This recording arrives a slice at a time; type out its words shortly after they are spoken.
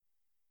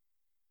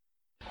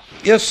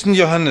1.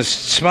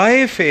 Johannes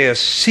 2,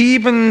 Vers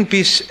 7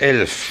 bis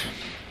 11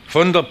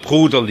 von der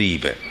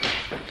Bruderliebe.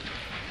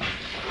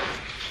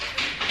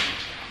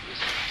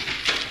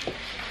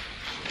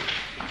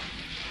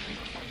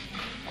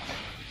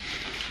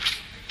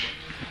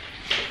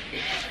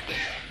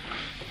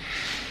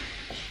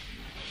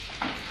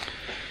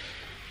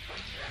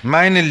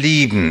 Meine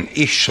Lieben,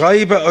 ich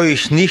schreibe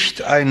euch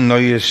nicht ein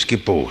neues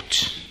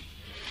Gebot,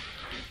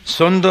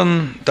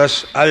 sondern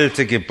das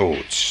alte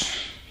Gebot,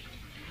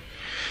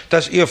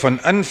 das ihr von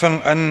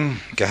Anfang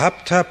an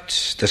gehabt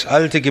habt. Das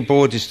alte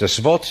Gebot ist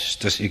das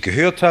Wort, das ihr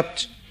gehört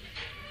habt.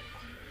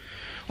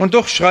 Und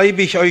doch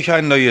schreibe ich euch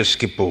ein neues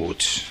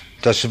Gebot,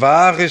 das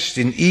wahr ist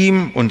in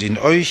ihm und in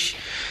euch,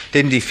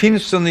 denn die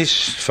Finsternis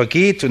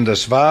vergeht und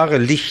das wahre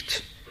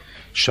Licht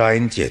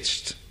scheint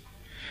jetzt.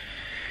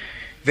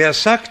 Wer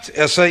sagt,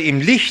 er sei im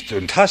Licht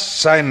und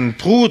hasst seinen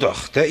Bruder,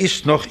 der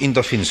ist noch in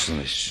der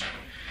Finsternis.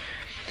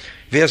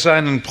 Wer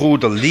seinen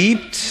Bruder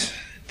liebt,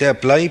 der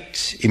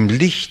bleibt im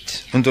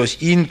Licht und durch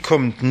ihn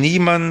kommt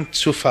niemand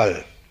zu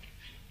Fall.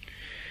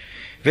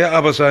 Wer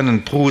aber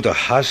seinen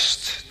Bruder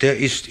hasst, der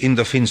ist in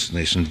der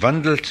Finsternis und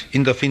wandelt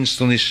in der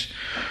Finsternis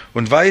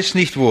und weiß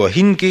nicht, wo er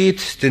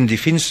hingeht, denn die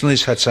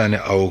Finsternis hat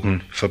seine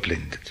Augen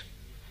verblendet.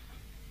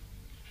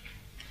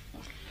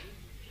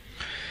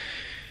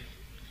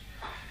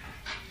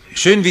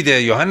 Schön, wie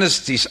der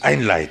Johannes dies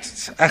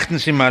einleitet. Achten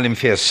Sie mal im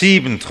Vers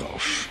 7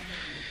 drauf.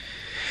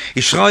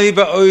 Ich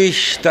schreibe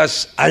euch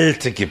das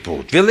alte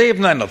Gebot. Wir leben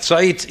in einer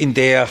Zeit, in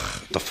der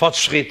der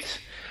Fortschritt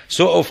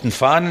so auf den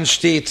Fahnen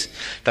steht,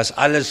 dass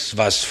alles,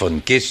 was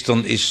von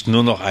gestern ist,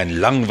 nur noch ein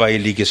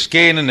langweiliges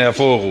Gähnen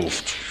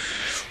hervorruft.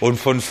 Und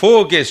von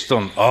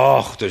vorgestern,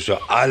 ach, das ist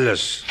ja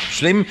alles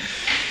schlimm.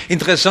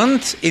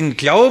 Interessant, in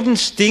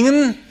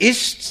Glaubensdingen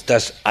ist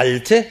das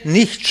Alte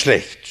nicht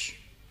schlecht.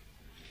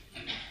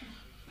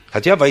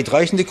 Hat ja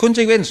weitreichende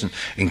Konsequenzen.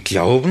 In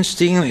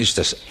Glaubensdingen ist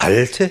das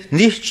Alte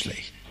nicht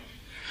schlecht.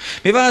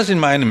 Mir war es in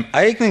meinem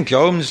eigenen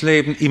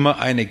Glaubensleben immer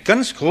eine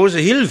ganz große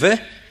Hilfe,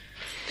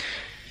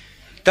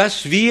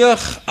 dass wir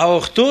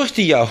auch durch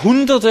die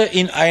Jahrhunderte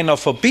in einer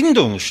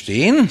Verbindung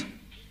stehen.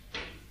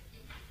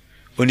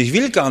 Und ich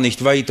will gar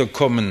nicht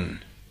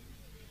weiterkommen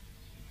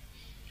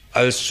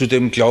als zu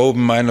dem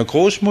Glauben meiner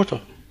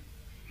Großmutter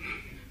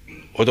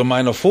oder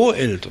meiner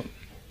Voreltern.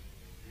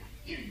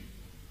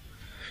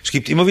 Es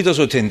gibt immer wieder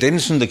so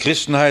Tendenzen der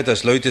Christenheit,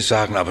 dass Leute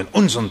sagen, aber in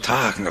unseren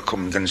Tagen, da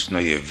kommen ganz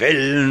neue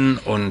Wellen.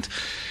 Und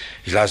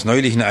ich las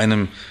neulich in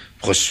einem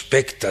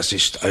Prospekt, das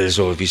ist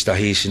also, wie es da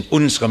hieß, in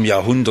unserem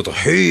Jahrhundert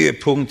der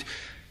Höhepunkt.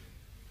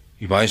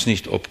 Ich weiß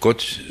nicht, ob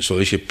Gott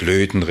solche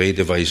blöden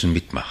Redeweisen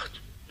mitmacht.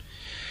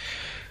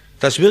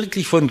 Das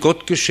wirklich von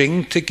Gott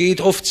Geschenkte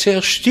geht oft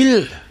sehr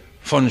still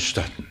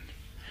vonstatten.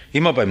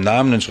 Immer beim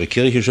Namen unserer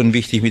Kirche schon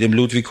wichtig mit dem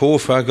Ludwig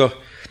Hofacker,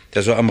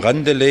 der so am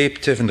Rande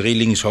lebte, von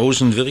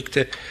Rehlingshausen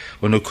wirkte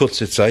und nur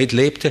kurze Zeit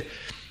lebte.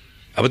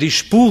 Aber die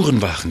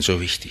Spuren waren so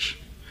wichtig.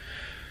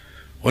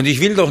 Und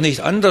ich will doch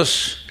nicht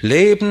anders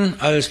leben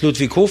als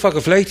Ludwig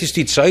Hofacker. Vielleicht ist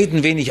die Zeit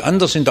ein wenig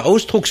anders in der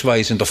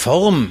Ausdrucksweise, in der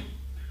Form,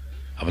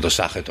 aber der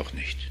Sache doch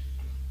nicht.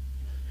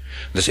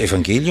 Und das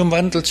Evangelium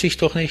wandelt sich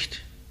doch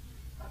nicht.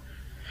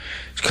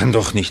 Es kann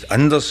doch nicht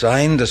anders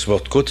sein, das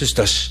Wort Gottes,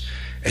 dass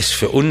es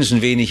für uns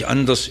ein wenig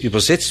anders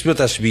übersetzt wird,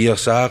 dass wir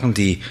sagen,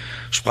 die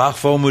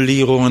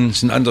Sprachformulierungen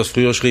sind anders.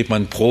 Früher schrieb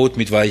man Brot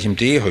mit weichem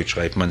D, heute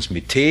schreibt man es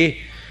mit T.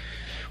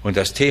 Und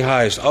das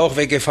TH ist auch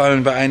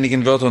weggefallen bei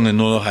einigen Wörtern und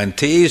nur noch ein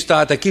T ist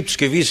da. Da gibt es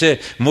gewisse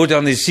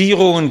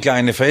Modernisierungen,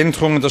 kleine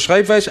Veränderungen der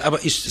Schreibweise.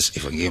 Aber ist das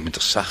Evangelium mit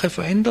der Sache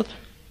verändert?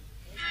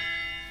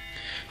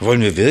 Wollen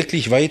wir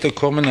wirklich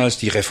weiterkommen als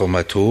die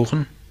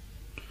Reformatoren,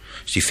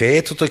 als die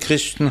Väter der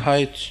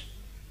Christenheit,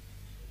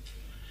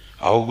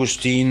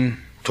 Augustin,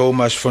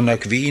 Thomas von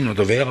Aquin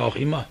oder wer auch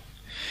immer?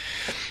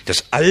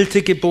 Das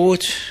alte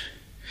Gebot,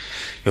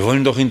 wir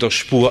wollen doch in der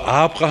Spur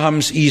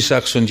Abrahams,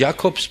 Isaaks und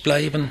Jakobs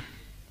bleiben.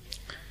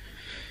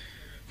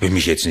 Ich will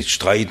mich jetzt nicht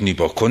streiten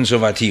über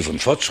konservativ und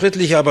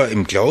fortschrittlich, aber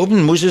im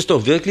Glauben muss es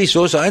doch wirklich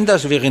so sein,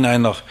 dass wir in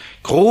einer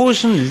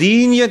großen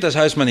Linie, das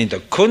heißt man in der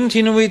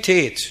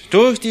Kontinuität,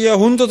 durch die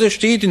Jahrhunderte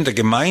steht, in der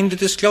Gemeinde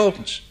des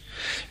Glaubens,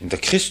 in der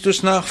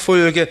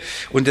Christusnachfolge,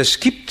 und es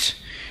gibt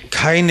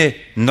keine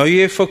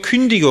neue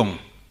Verkündigung.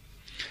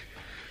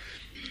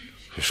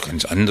 Das ist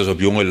ganz anders,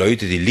 ob junge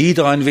Leute die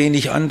Lieder ein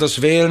wenig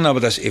anders wählen, aber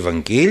das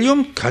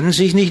Evangelium kann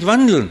sich nicht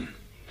wandeln.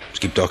 Es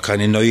gibt auch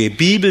keine neue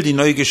Bibel, die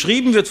neu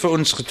geschrieben wird für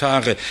unsere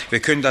Tage. Wir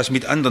können das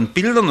mit anderen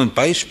Bildern und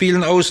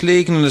Beispielen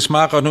auslegen, und es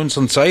mag auch in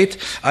unserer Zeit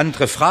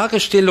andere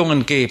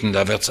Fragestellungen geben.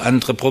 Da wird es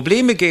andere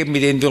Probleme geben,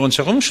 mit denen wir uns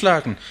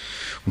herumschlagen.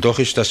 Und doch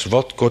ist das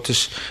Wort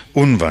Gottes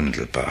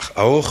unwandelbar.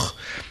 Auch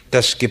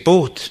das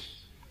Gebot.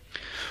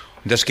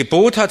 Und das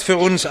Gebot hat für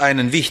uns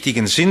einen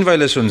wichtigen Sinn,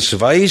 weil es uns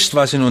weist,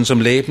 was in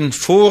unserem Leben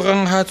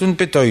Vorrang hat und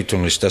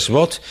Bedeutung ist. Das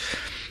Wort,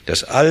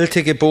 das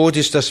alte Gebot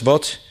ist das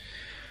Wort,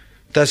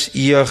 das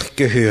ihr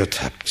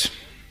gehört habt.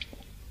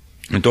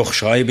 Und doch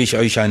schreibe ich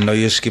euch ein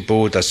neues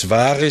Gebot, das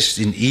wahr ist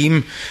in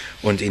ihm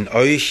und in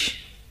euch,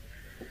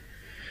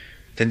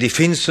 Denn die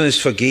Finsternis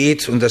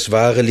vergeht und das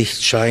wahre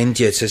Licht scheint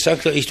jetzt. Jetzt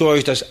sagt er, ich tue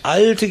euch das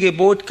alte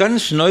Gebot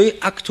ganz neu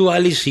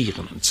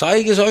aktualisieren und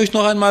zeige es euch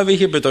noch einmal,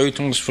 welche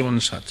Bedeutung es für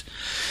uns hat.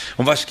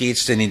 Um was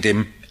geht's denn in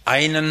dem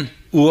einen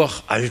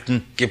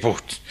uralten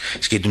Gebot?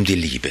 Es geht um die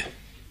Liebe.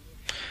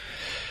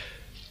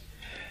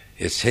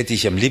 Jetzt hätte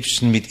ich am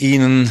liebsten mit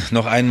Ihnen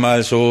noch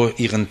einmal so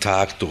Ihren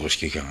Tag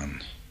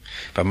durchgegangen.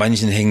 Bei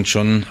manchen hängt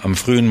schon am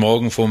frühen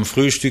Morgen vorm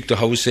Frühstück der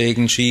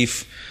Haussegen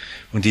schief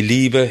und die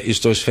Liebe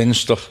ist durchs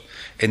Fenster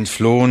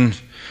entflohen,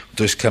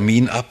 durchs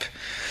Kamin ab.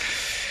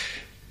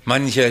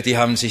 Manche, die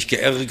haben sich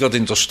geärgert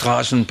in der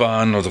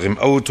Straßenbahn oder im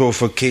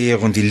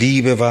Autoverkehr und die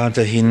Liebe war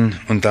dahin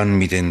und dann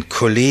mit den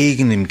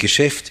Kollegen im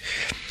Geschäft.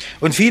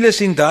 Und viele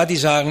sind da, die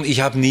sagen,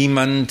 ich habe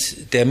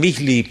niemand, der mich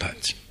lieb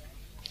hat.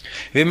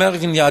 Wir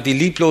merken ja die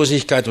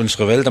Lieblosigkeit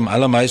unserer Welt am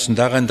allermeisten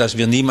daran, dass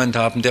wir niemand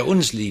haben, der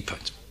uns lieb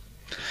hat.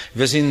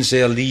 Wir sind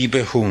sehr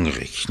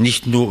liebehungrig,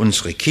 nicht nur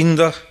unsere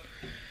Kinder,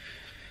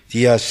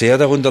 die ja sehr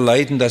darunter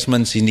leiden, dass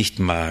man sie nicht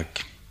mag.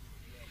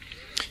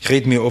 Ich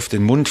rede mir oft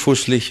den Mund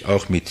fusselig,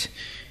 auch mit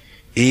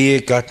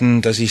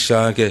Ehegatten, dass ich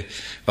sage,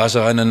 was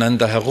er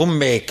aneinander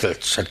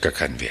herummäkelt, hat gar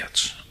keinen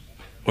Wert.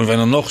 Und wenn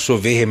er noch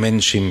so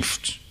vehement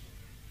schimpft,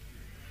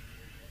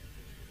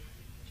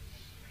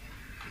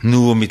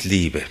 nur mit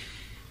Liebe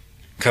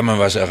kann man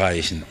was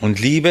erreichen. Und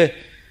Liebe,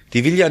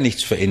 die will ja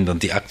nichts verändern,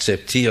 die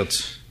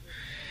akzeptiert.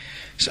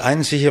 Das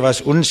Einzige,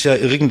 was uns ja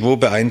irgendwo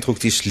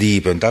beeindruckt, ist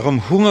Liebe. Und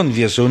darum hungern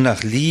wir so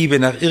nach Liebe,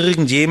 nach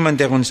irgendjemand,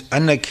 der uns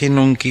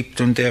Anerkennung gibt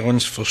und der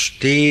uns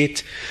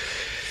versteht.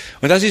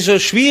 Und das ist so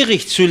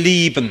schwierig zu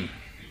lieben.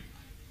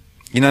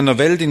 In einer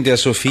Welt, in der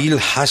so viel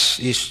Hass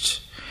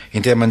ist,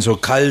 in der man so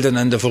kalt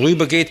aneinander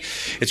vorübergeht.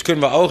 Jetzt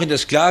können wir auch in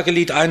das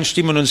Klagelied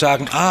einstimmen und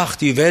sagen, ach,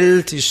 die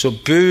Welt ist so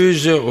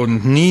böse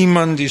und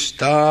niemand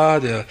ist da,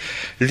 der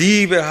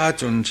Liebe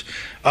hat und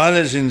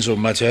alle sind so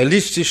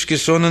materialistisch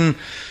gesonnen.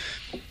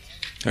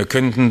 Wir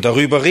könnten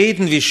darüber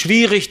reden, wie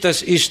schwierig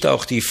das ist,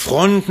 auch die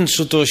Fronten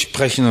zu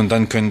durchbrechen. Und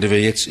dann könnten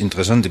wir jetzt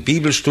interessante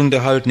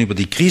Bibelstunde halten über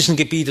die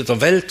Krisengebiete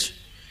der Welt.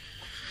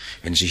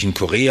 Wenn sich in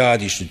Korea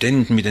die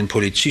Studenten mit den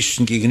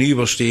Polizisten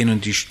gegenüberstehen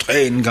und die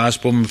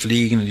Tränengasbomben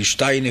fliegen und die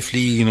Steine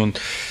fliegen und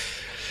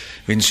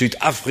in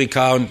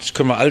Südafrika, und jetzt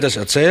können wir all das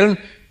erzählen.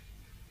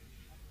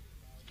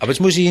 Aber jetzt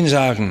muss ich Ihnen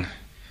sagen,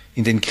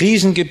 in den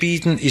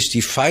Krisengebieten ist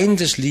die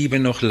Feindesliebe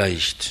noch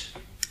leicht.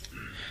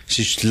 Es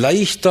ist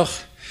leichter,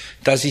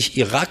 dass sich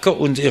Iraker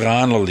und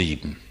Iraner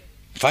lieben.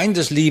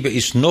 Feindesliebe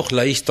ist noch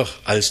leichter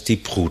als die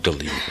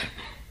Bruderliebe.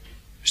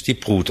 Das ist die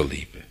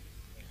Bruderliebe.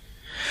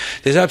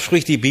 Deshalb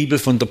spricht die Bibel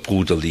von der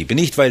Bruderliebe.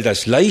 Nicht, weil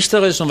das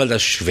leichter ist, sondern weil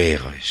das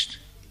schwerer ist.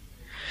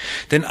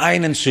 Denn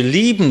einen zu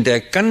lieben, der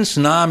ganz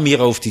nah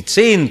mir auf die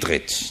Zehen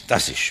tritt,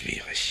 das ist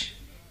schwierig.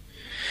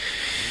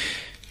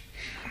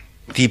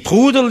 Die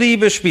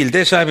Bruderliebe spielt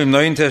deshalb im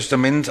Neuen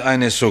Testament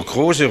eine so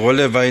große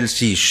Rolle, weil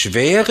sie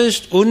schwer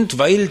ist und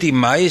weil die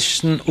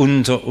meisten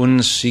unter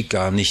uns sie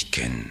gar nicht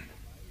kennen.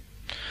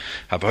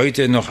 Ich habe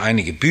heute noch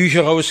einige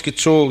Bücher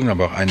rausgezogen,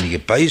 aber auch einige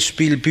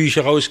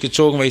Beispielbücher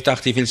rausgezogen, weil ich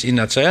dachte, ich will es Ihnen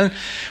erzählen.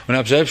 Und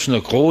habe selbst in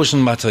einer großen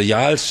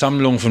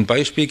Materialsammlung von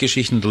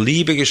Beispielgeschichten der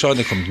Liebe geschaut.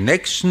 Da kommt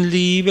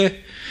Nächstenliebe,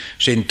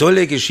 stehen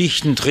tolle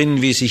Geschichten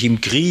drin, wie sich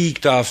im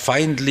Krieg da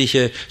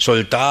feindliche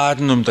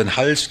Soldaten um den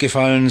Hals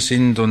gefallen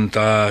sind und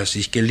da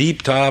sich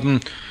geliebt haben.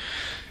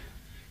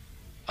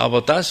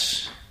 Aber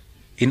das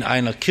in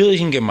einer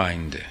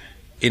Kirchengemeinde,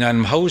 in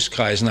einem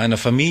Hauskreis, in einer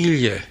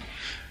Familie,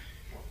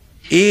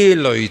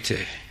 Eheleute,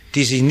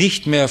 die sich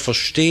nicht mehr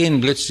verstehen,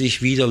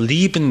 plötzlich wieder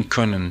lieben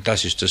können,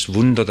 das ist das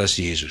Wunder, das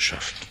Jesus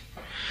schafft.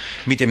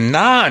 Mit dem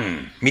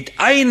Nahen, mit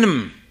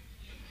einem.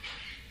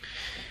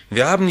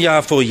 Wir haben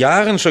ja vor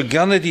Jahren schon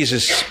gerne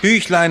dieses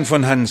Büchlein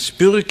von Hans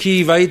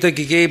Bürki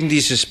weitergegeben,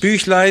 dieses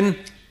Büchlein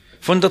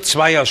von der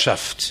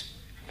Zweierschaft.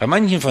 Bei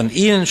manchen von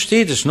Ihnen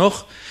steht es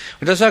noch.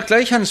 Und da sagt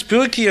gleich Hans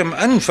Bürki am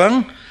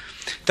Anfang,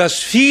 dass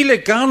viele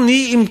gar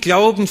nie im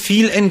Glauben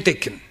viel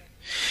entdecken,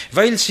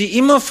 weil sie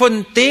immer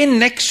von den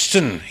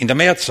Nächsten in der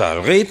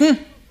Mehrzahl reden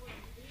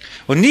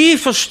und nie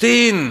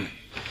verstehen,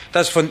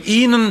 dass von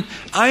ihnen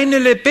eine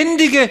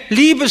lebendige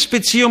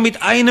Liebesbeziehung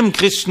mit einem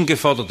Christen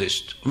gefordert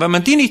ist. Und wenn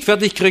man die nicht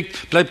fertig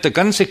kriegt, bleibt der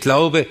ganze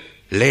Glaube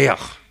leer.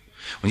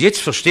 Und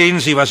jetzt verstehen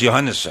Sie, was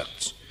Johannes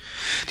sagt.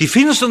 Die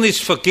Finsternis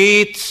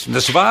vergeht und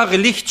das wahre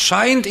Licht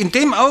scheint in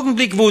dem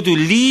Augenblick, wo du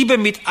Liebe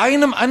mit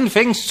einem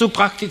anfängst zu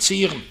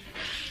praktizieren.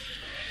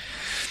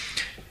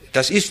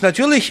 Das ist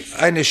natürlich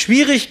eine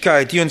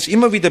Schwierigkeit, die uns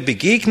immer wieder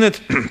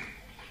begegnet,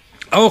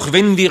 auch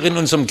wenn wir in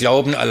unserem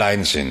Glauben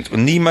allein sind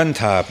und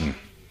niemand haben.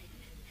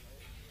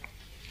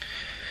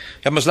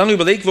 Ich habe mir so lange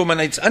überlegt, wo man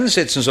jetzt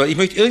ansetzen soll. Ich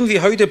möchte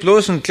irgendwie heute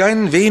bloß ein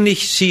klein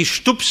wenig Sie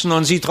stupsen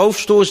und Sie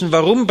draufstoßen,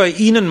 warum bei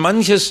Ihnen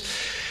manches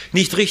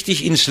nicht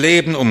richtig ins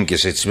Leben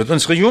umgesetzt wird.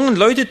 Unsere jungen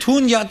Leute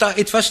tun ja da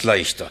etwas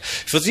leichter.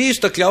 Für sie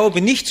ist der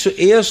Glaube nicht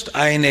zuerst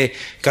eine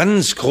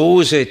ganz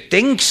große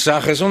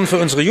Denksache, sondern für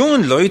unsere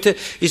jungen Leute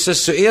ist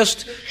das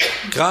zuerst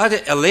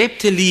gerade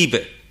erlebte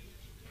Liebe.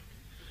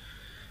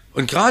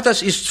 Und gerade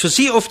das ist für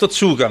sie oft der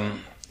Zugang.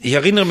 Ich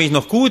erinnere mich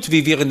noch gut,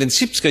 wie wir in den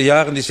 70er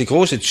Jahren diese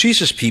große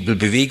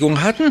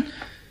Jesus-People-Bewegung hatten.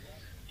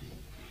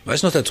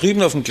 Weiß noch, da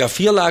drüben auf dem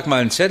Klavier lag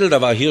mal ein Zettel,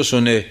 da war hier so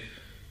eine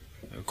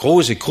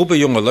große Gruppe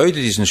junger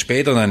Leute, die sind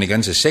später in eine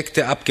ganze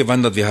Sekte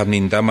abgewandert. Wir haben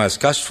ihnen damals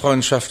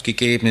Gastfreundschaft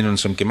gegeben in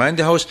unserem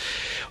Gemeindehaus.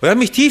 Und hat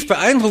mich tief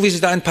beeindruckt, wie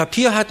sie da ein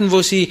Papier hatten,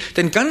 wo sie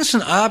den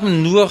ganzen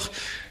Abend nur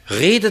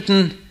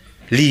redeten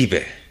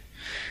Liebe.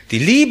 Die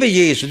Liebe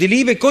Jesu, die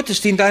Liebe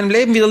Gottes, die in deinem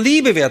Leben wieder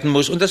Liebe werden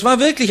muss. Und das war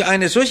wirklich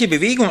eine solche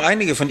Bewegung.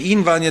 Einige von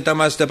ihnen waren ja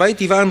damals dabei,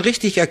 die waren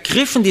richtig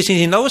ergriffen, die sind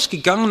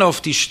hinausgegangen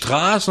auf die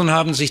Straßen und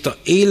haben sich der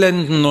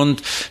Elenden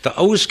und der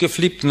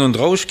Ausgeflippten und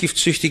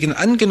Rauschgiftsüchtigen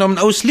angenommen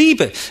aus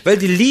Liebe, weil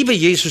die Liebe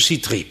Jesus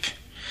sie trieb.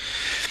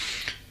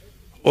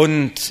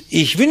 Und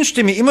ich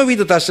wünschte mir immer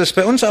wieder, dass das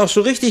bei uns auch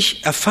so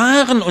richtig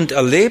erfahren und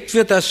erlebt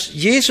wird, dass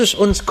Jesus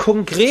uns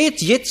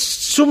konkret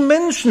jetzt zum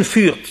Menschen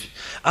führt.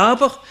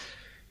 Aber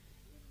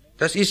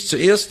das ist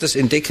zuerst das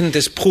Entdecken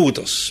des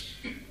Bruders.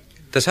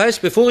 Das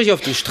heißt, bevor ich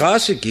auf die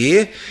Straße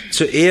gehe,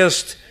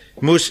 zuerst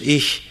muss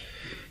ich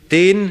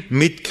den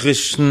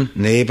Mitchristen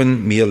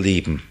neben mir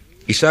lieben.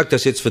 Ich sage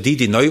das jetzt für die,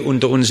 die neu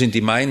unter uns sind,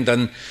 die meinen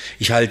dann,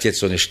 ich halte jetzt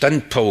so eine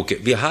Standpauke.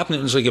 Wir haben in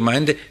unserer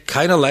Gemeinde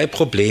keinerlei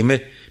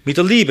Probleme mit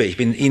der Liebe. Ich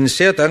bin Ihnen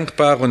sehr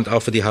dankbar und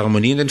auch für die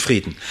Harmonie und den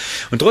Frieden.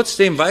 Und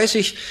trotzdem weiß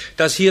ich,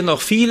 dass hier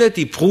noch viele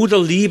die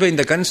Bruderliebe in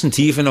der ganzen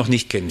Tiefe noch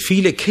nicht kennen.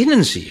 Viele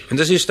kennen sie. Und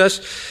das ist das,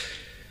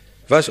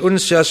 was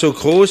uns ja so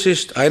groß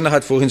ist. Einer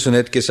hat vorhin so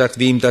nett gesagt,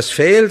 wie ihm das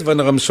fehlt, wenn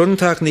er am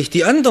Sonntag nicht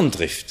die anderen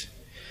trifft.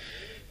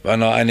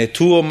 Wenn er eine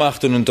Tour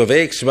macht und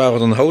unterwegs war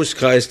oder ein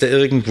Hauskreis, der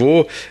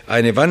irgendwo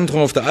eine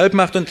Wanderung auf der Alp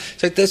macht und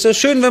sagt, das ist so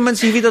schön, wenn man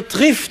sich wieder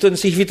trifft und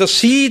sich wieder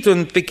sieht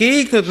und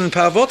begegnet und ein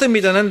paar Worte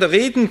miteinander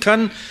reden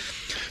kann.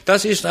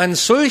 Das ist ein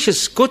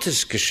solches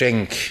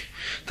Gottesgeschenk,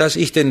 dass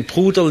ich den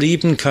Bruder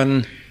lieben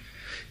kann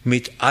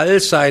mit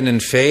all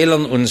seinen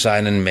Fehlern und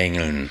seinen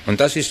Mängeln. Und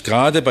das ist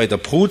gerade bei der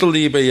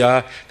Bruderliebe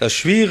ja das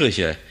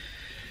Schwierige.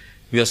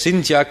 Wir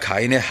sind ja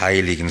keine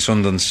Heiligen,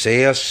 sondern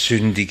sehr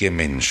sündige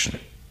Menschen.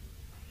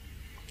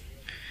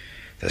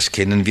 Das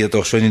kennen wir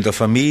doch schon in der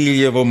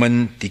Familie, wo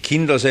man die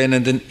Kinder sehen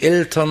an den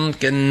Eltern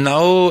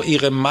genau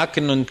ihre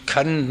Macken und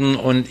Kanten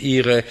und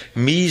ihre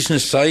miesen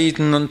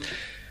Seiten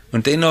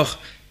und dennoch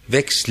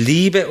wächst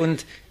Liebe.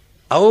 Und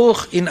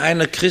auch in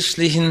einer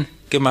christlichen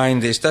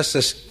Gemeinde ist das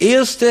das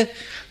Erste,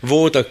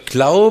 wo der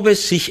Glaube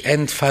sich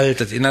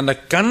entfaltet, in einer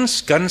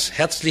ganz, ganz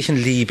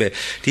herzlichen Liebe.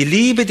 Die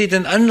Liebe, die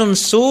den anderen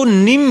so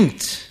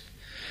nimmt,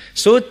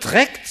 so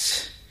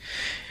trägt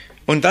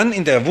und dann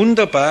in der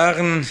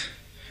wunderbaren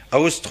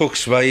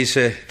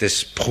Ausdrucksweise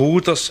des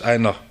Bruders,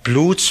 einer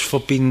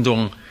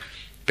Blutsverbindung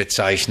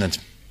bezeichnet.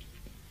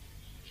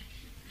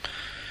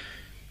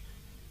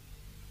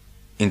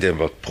 In dem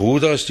Wort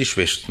Bruder ist die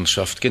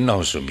Schwesternschaft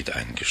genauso mit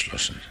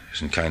eingeschlossen. Es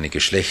sind keine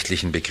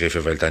geschlechtlichen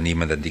Begriffe, weil da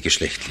niemand an die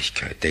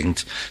Geschlechtlichkeit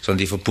denkt, sondern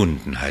die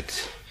Verbundenheit,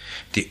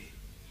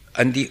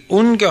 an die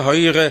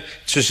ungeheure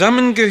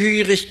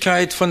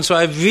Zusammengehörigkeit von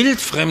zwei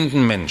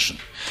wildfremden Menschen.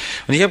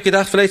 Und ich habe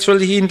gedacht, vielleicht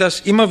sollte ich Ihnen das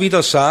immer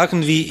wieder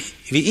sagen, wie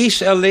ich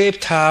es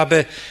erlebt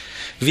habe,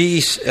 wie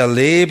ich es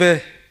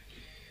erlebe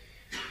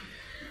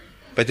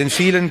bei den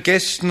vielen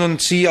Gästen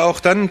und Sie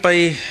auch dann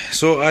bei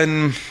so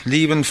einem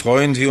lieben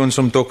Freund wie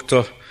unserem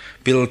Dr.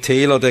 Bill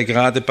Taylor, der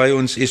gerade bei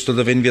uns ist,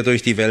 oder wenn wir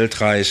durch die Welt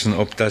reisen,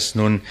 ob das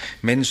nun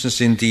Menschen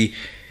sind, die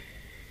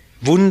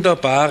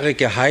wunderbare,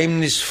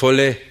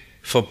 geheimnisvolle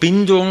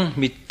Verbindung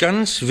mit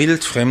ganz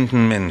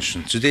wildfremden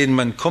Menschen, zu denen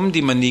man kommt,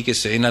 die man nie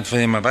gesehen hat, von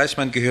denen man weiß,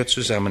 man gehört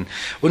zusammen.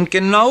 Und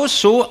genau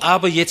so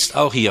aber jetzt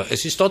auch hier.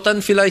 Es ist dort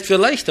dann vielleicht viel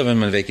leichter, wenn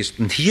man weg ist.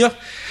 Und hier,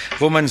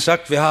 wo man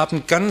sagt, wir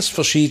haben ganz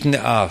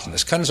verschiedene Arten.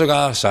 Es kann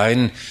sogar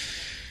sein,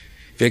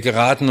 wir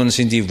geraten uns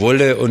in die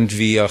Wolle und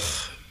wir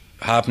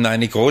haben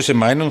eine große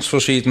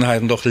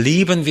Meinungsverschiedenheit, und doch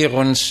lieben wir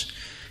uns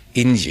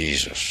in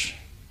Jesus,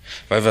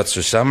 weil wir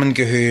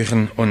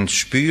zusammengehören und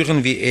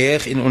spüren, wie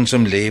er in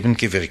unserem Leben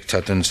gewirkt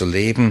hat, unser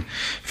Leben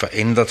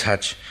verändert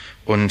hat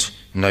und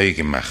neu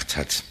gemacht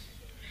hat.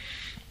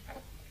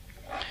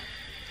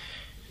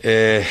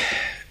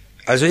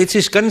 Also jetzt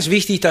ist ganz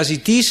wichtig, dass Sie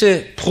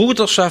diese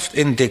Bruderschaft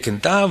entdecken,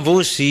 da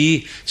wo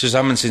Sie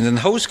zusammen sind.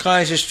 Ein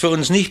Hauskreis ist für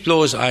uns nicht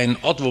bloß ein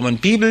Ort, wo man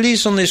Bibel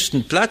liest, sondern ist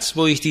ein Platz,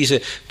 wo ich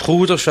diese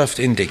Bruderschaft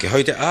entdecke.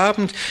 Heute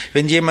Abend,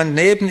 wenn jemand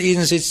neben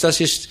Ihnen sitzt, das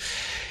ist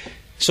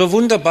so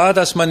wunderbar,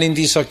 dass man in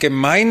dieser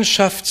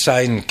Gemeinschaft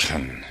sein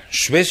kann,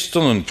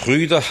 Schwestern und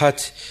Brüder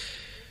hat.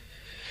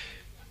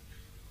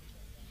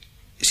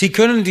 Sie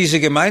können diese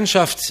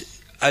Gemeinschaft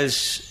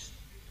als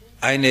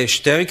eine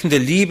stärkende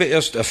Liebe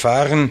erst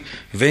erfahren,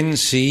 wenn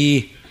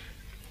Sie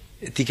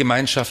die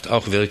Gemeinschaft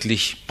auch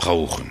wirklich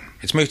brauchen.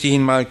 Jetzt möchte ich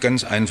Ihnen mal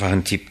ganz einfach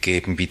einen Tipp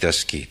geben, wie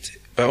das geht.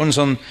 Bei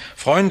unseren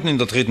Freunden in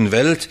der dritten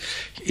Welt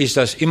ist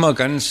das immer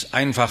ganz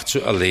einfach zu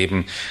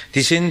erleben.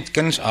 Die sind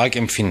ganz arg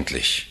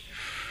empfindlich.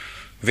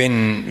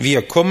 Wenn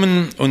wir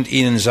kommen und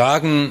ihnen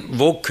sagen,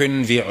 wo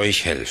können wir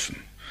euch helfen?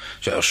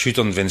 So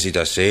erschütternd, wenn Sie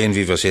das sehen,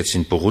 wie wir es jetzt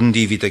in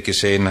Burundi wieder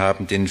gesehen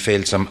haben, denen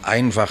fehlt es am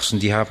einfachsten,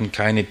 die haben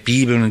keine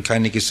Bibeln und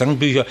keine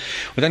Gesangbücher.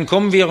 Und dann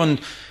kommen wir und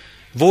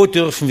wo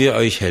dürfen wir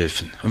euch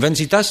helfen? Und wenn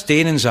Sie das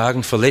denen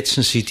sagen,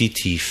 verletzen Sie die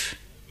tief.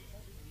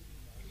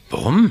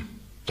 Warum?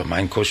 Doch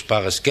mein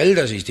kostbares Geld,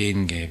 das ich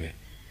denen gebe.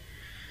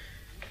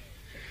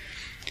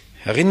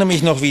 Ich erinnere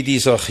mich noch, wie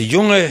dieser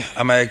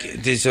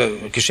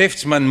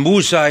Geschäftsmann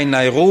Musa in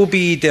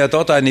Nairobi, der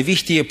dort eine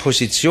wichtige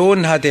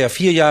Position hat, der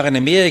 4 Jahre in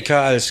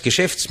Amerika als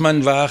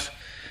Geschäftsmann war,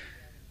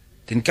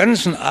 den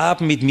ganzen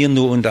Abend mit mir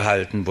nur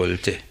unterhalten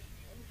wollte.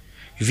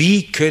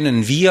 Wie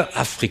können wir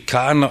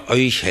Afrikaner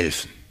euch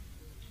helfen?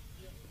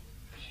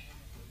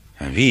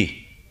 Ja,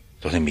 wie?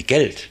 Doch nicht mit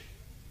Geld.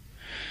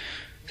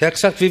 Er hat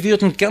gesagt, wir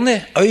würden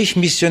gerne euch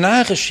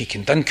Missionare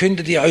schicken, dann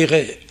könntet ihr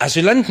eure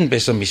Asylanten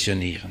besser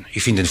missionieren.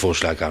 Ich finde den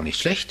Vorschlag gar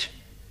nicht schlecht.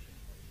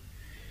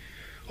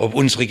 Ob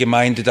unsere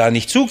Gemeinde da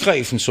nicht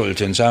zugreifen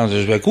sollte und sagen,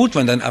 es wäre gut,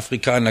 wenn ein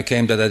Afrikaner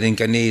käme, der da den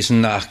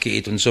Ghanesen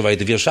nachgeht und so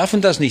weiter. Wir schaffen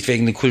das nicht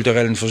wegen den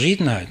kulturellen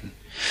Verschiedenheiten.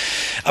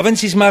 Aber wenn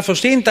Sie es mal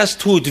verstehen, das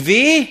tut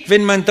weh,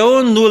 wenn man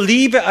dauernd nur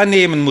Liebe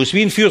annehmen muss,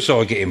 wie ein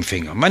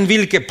Fürsorgeempfänger. Man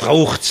will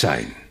gebraucht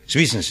sein, das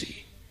wissen Sie.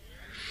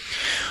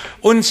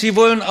 Und Sie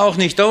wollen auch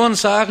nicht dauernd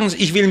sagen,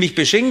 ich will mich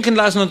beschenken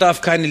lassen und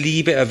darf keine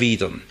Liebe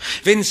erwidern.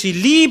 Wenn Sie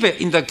Liebe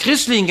in der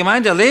christlichen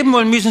Gemeinde erleben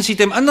wollen, müssen Sie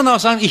dem anderen auch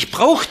sagen, ich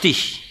brauche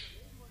dich.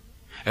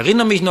 Ich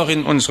erinnere mich noch,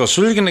 in unserer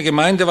Sulgener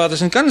Gemeinde war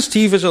das ein ganz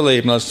tiefes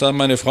Erleben, als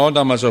meine Frau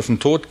damals auf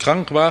den Tod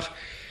krank war.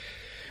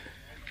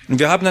 Und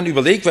wir haben dann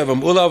überlegt, weil wir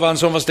im Urlaub waren,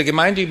 sollen wir es der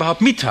Gemeinde überhaupt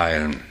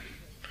mitteilen?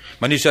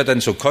 Man ist ja dann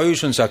so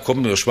keusch und sagt,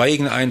 komm, wir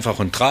schweigen einfach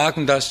und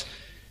tragen das.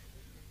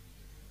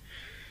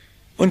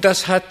 Und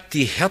das hat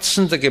die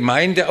Herzen der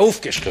Gemeinde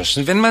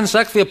aufgeschlossen, wenn man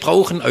sagt, wir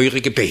brauchen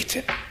eure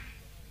Gebete.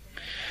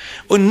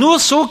 Und nur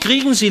so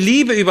kriegen Sie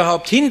Liebe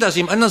überhaupt hin, dass Sie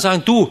dem anderen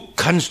sagen, du,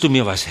 kannst du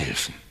mir was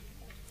helfen?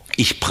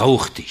 Ich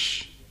brauche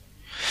dich.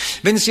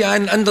 Wenn Sie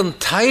einen anderen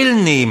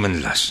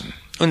teilnehmen lassen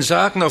und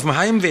sagen auf dem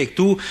Heimweg,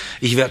 du,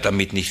 ich werde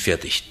damit nicht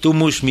fertig, du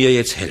musst mir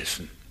jetzt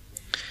helfen.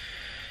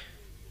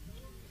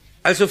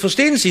 Also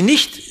verstehen Sie,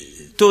 nicht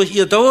durch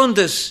Ihr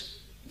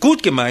dauerndes,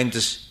 gut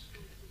gemeintes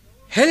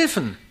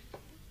Helfen,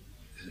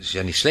 das ist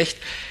ja nicht schlecht,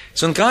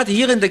 sondern gerade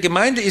hier in der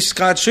Gemeinde ist es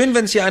gerade schön,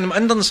 wenn Sie einem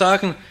anderen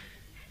sagen,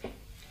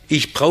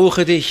 ich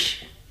brauche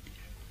dich,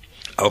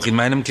 auch in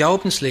meinem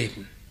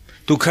Glaubensleben.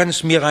 Du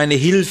kannst mir eine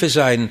Hilfe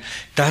sein.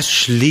 Das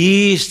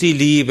schließt die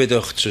Liebe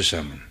doch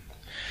zusammen.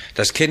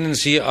 Das kennen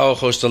Sie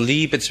auch aus der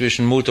Liebe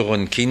zwischen Mutter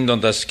und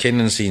Kindern, das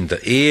kennen Sie in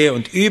der Ehe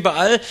und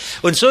überall.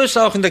 Und so ist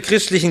auch in der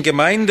christlichen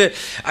Gemeinde.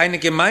 Eine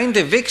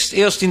Gemeinde wächst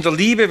erst in der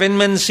Liebe, wenn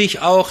man sich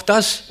auch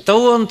das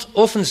dauernd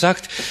offen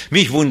sagt.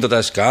 Mich wundert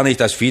das gar nicht,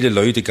 dass viele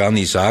Leute gar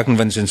nicht sagen,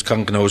 wenn sie ins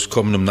Krankenhaus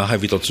kommen, um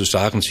nachher wieder zu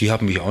sagen, sie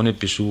haben mich auch nicht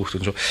besucht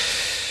und so.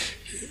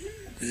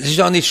 Das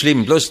ist auch nicht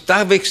schlimm, bloß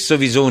da wächst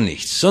sowieso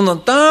nichts,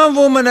 sondern da,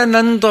 wo man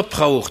einander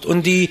braucht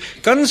und die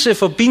ganze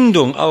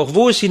Verbindung, auch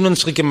wo es in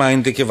unserer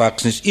Gemeinde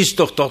gewachsen ist, ist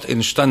doch dort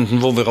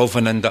entstanden, wo wir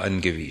aufeinander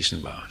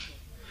angewiesen waren.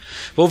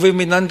 Wo wir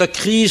miteinander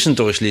Krisen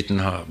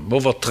durchlitten haben,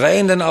 wo wir Tränen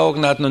in den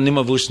Augen hatten und nicht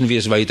mehr wussten, wie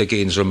es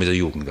weitergehen soll mit der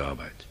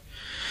Jugendarbeit.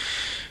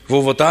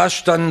 Wo wir da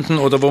standen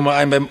oder wo wir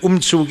einem beim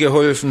Umzug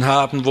geholfen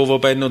haben, wo wir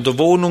bei einer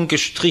Wohnung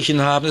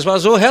gestrichen haben. Es war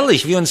so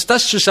herrlich, wie uns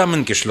das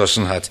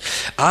zusammengeschlossen hat.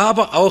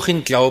 Aber auch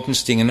in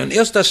Glaubensdingen. Und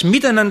erst das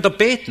Miteinander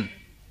beten.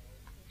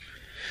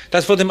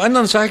 Dass wir dem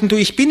anderen sagen, du,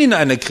 ich bin in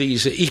einer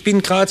Krise. Ich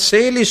bin gerade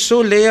seelisch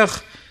so leer.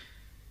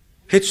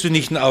 Hättest du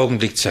nicht einen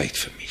Augenblick Zeit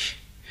für mich?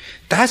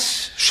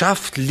 Das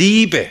schafft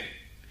Liebe.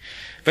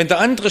 Wenn der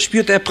andere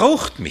spürt, er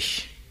braucht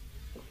mich.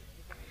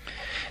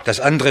 Das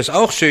andere ist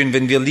auch schön,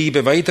 wenn wir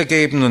Liebe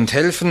weitergeben und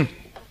helfen.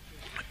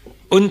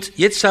 Und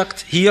jetzt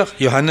sagt hier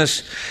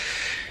Johannes,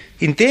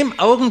 in dem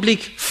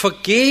Augenblick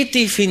vergeht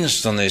die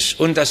Finsternis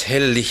und das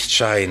Helllicht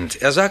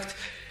scheint. Er sagt,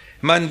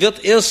 man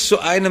wird erst zu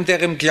einem,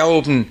 der im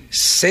Glauben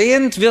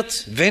sehend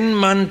wird, wenn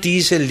man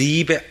diese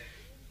Liebe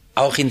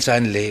auch in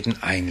sein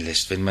Leben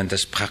einlässt, wenn man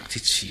das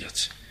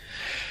praktiziert.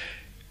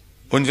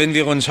 Und wenn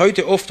wir uns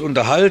heute oft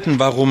unterhalten,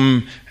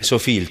 warum so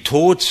viel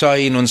Tod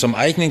sei in unserem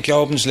eigenen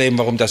Glaubensleben,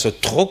 warum das so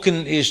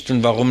trocken ist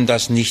und warum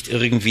das nicht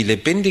irgendwie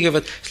lebendiger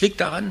wird, es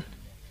liegt daran.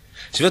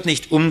 Es wird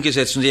nicht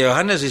umgesetzt. Und der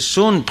Johannes ist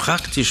so ein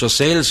praktischer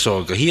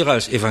Seelsorger, hier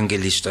als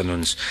Evangelist an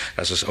uns,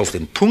 dass er es auf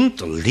den Punkt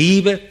der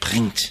Liebe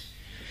bringt.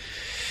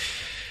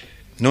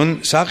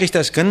 Nun sage ich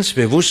das ganz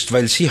bewusst,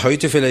 weil Sie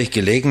heute vielleicht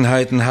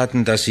Gelegenheiten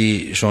hatten, dass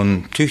Sie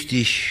schon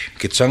tüchtig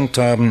gezankt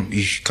haben.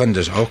 Ich kann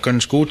das auch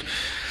ganz gut.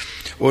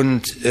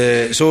 Und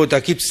da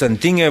gibt's dann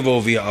Dinge,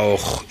 wo wir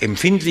auch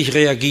empfindlich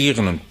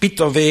reagieren und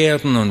bitter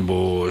werden und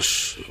wo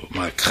es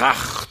mal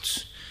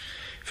kracht.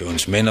 Für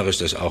uns Männer ist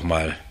das auch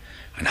mal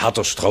ein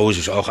harter Strauß,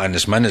 ist auch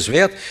eines Mannes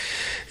wert.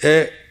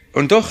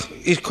 Und doch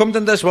kommt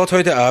dann das Wort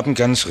heute Abend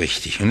ganz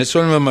richtig. Und jetzt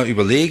sollen wir mal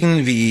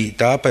überlegen, wie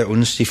da bei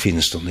uns die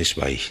Finsternis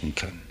weichen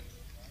kann.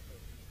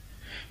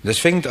 Und das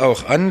fängt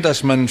auch an,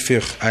 dass man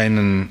für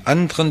einen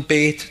anderen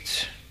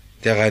betet,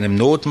 der einem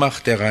Not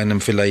macht, der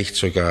einem vielleicht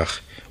sogar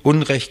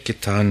Unrecht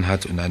getan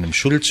hat und einem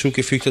Schuld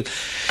zugefügt hat.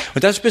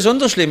 Und das ist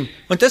besonders schlimm.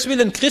 Und das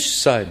will ein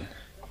Christ sein.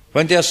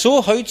 Wenn der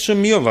so heute zu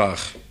mir war,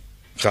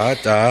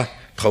 gerade da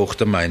braucht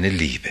er meine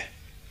Liebe.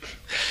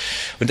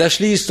 Und das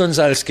schließt uns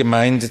als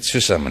Gemeinde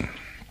zusammen.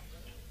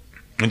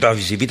 Und darf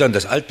ich Sie wieder an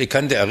das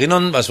Altbekannte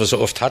erinnern, was wir so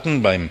oft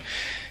hatten beim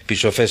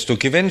Bischof Festo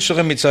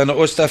Gewenchere mit seiner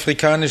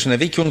ostafrikanischen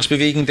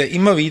Erweckungsbewegung, der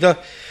immer wieder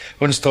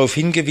uns darauf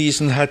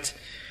hingewiesen hat,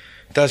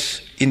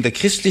 dass in der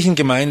christlichen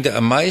Gemeinde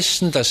am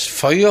meisten das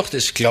Feuer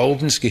des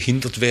Glaubens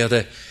gehindert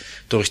werde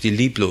durch die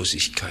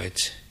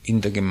Lieblosigkeit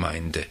in der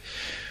Gemeinde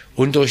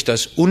und durch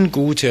das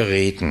ungute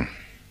Reden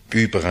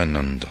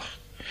übereinander.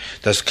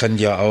 Das kann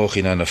ja auch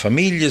in einer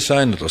Familie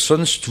sein oder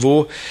sonst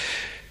wo.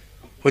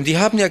 Und die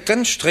haben ja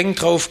ganz streng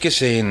drauf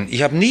gesehen.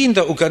 Ich habe nie in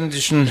der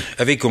ugandischen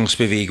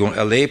Erweckungsbewegung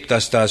erlebt,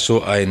 dass da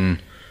so ein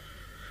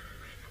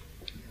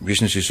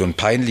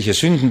peinliches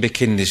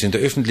Sündenbekenntnis in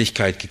der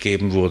Öffentlichkeit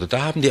gegeben wurde.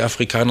 Da haben die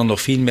Afrikaner noch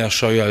viel mehr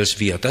Scheu als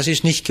wir. Das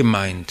ist nicht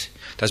gemeint,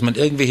 dass man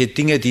irgendwelche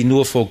Dinge, die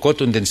nur vor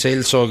Gott und den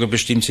Seelsorger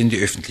bestimmt sind, in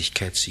die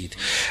Öffentlichkeit sieht.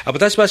 Aber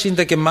das, was sie in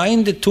der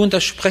Gemeinde tun,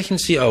 das sprechen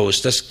sie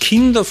aus. Dass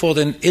Kinder vor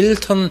den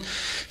Eltern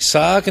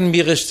sagen,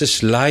 mir ist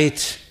es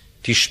leid,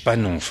 die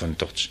Spannung von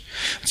dort.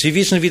 Und sie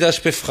wissen, wie das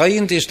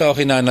befreiend ist, auch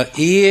in einer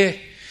Ehe,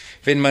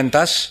 wenn man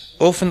das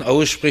offen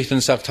ausspricht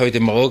und sagt,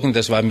 heute Morgen,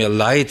 das war mir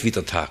leid, wie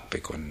der Tag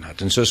begonnen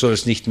hat. Und so soll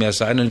es nicht mehr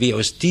sein. Und wie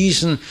aus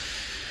diesen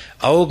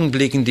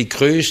Augenblicken die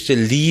größte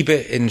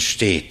Liebe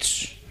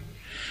entsteht.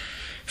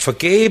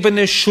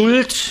 Vergebene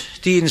Schuld,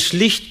 die ins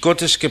Licht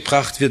Gottes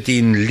gebracht wird, die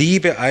in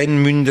Liebe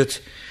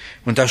einmündet.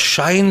 Und da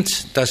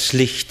scheint das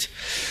Licht.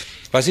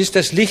 Was ist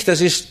das Licht?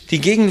 Das ist die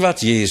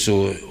Gegenwart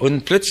Jesu.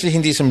 Und plötzlich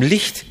in diesem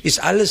Licht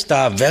ist alles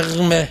da.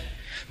 Wärme.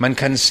 Man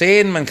kann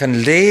sehen, man kann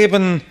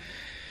leben.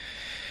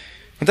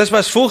 Und das,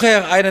 was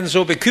vorher einen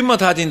so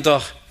bekümmert hat in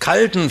der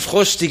kalten,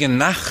 frostigen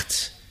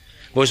Nacht,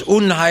 wo es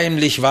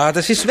unheimlich war,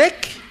 das ist weg.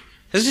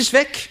 Das ist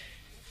weg.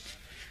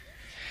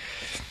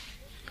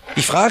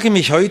 Ich frage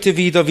mich heute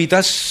wieder, wie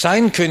das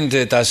sein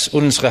könnte, dass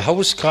unsere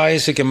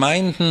Hauskreise,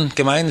 Gemeinden,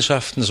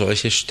 Gemeinschaften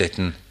solche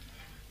Stätten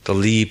der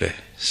Liebe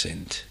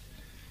sind.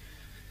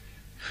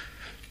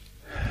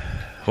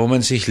 Wo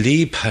man sich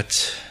lieb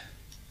hat.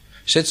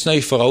 Setzt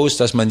euch voraus,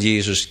 dass man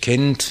Jesus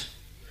kennt,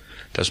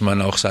 dass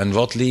man auch sein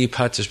Wort lieb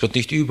hat. Es wird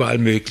nicht überall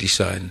möglich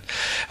sein.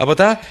 Aber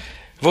da,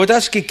 wo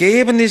das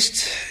gegeben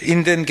ist,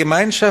 in den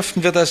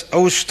Gemeinschaften wird das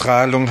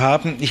Ausstrahlung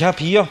haben. Ich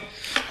habe hier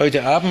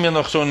heute Abend mir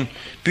noch so ein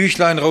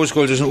Büchlein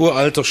rausgeholt, das ist ein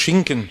uralter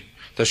Schinken.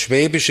 Das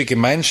schwäbische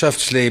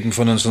Gemeinschaftsleben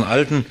von unseren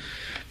alten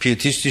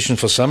pietistischen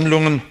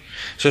Versammlungen.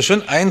 Es ist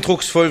schon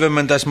eindrucksvoll, wenn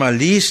man das mal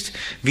liest,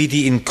 wie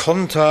die in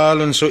Korntal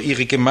und so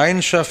ihre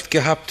Gemeinschaft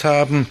gehabt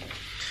haben,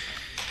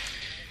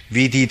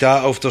 wie die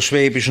da auf der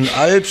Schwäbischen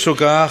Alb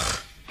sogar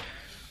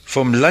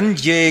vom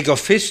Landjäger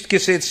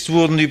festgesetzt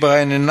wurden über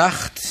eine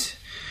Nacht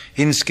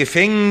ins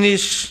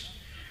Gefängnis.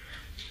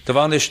 Da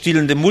war eine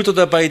stillende Mutter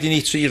dabei, die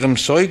nicht zu ihrem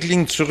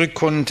Säugling zurück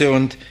konnte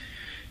und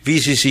wie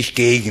sie sich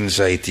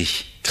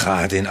gegenseitig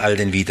gerade in all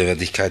den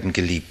Widerwärtigkeiten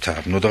geliebt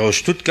haben. Oder aus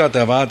Stuttgart,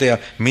 da war der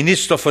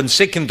Minister von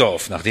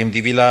Seckendorf, nachdem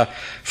die Villa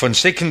von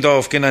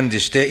Seckendorf genannt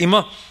ist, der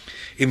immer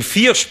im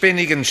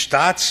vierspännigen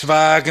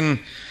Staatswagen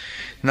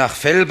nach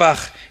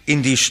Fellbach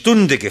in die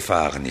Stunde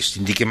gefahren ist,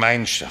 in die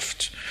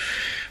Gemeinschaft.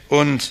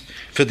 Und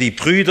für die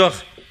Brüder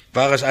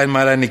war es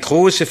einmal eine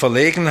große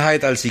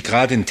Verlegenheit, als sie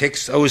gerade den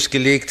Text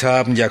ausgelegt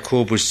haben,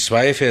 Jakobus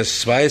 2, Vers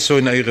 2, so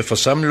in eure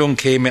Versammlung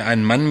käme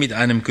ein Mann mit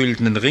einem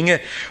güldenen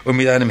Ringe und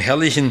mit einem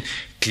herrlichen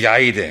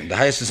Kleide. Da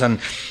heißt es an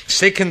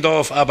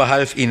Seckendorf aber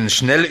half ihnen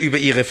schnell über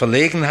ihre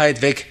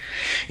Verlegenheit weg,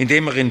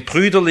 indem er in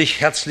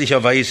brüderlich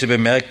herzlicher Weise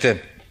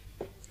bemerkte,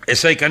 es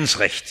sei ganz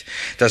recht,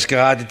 dass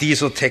gerade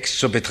dieser Text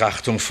zur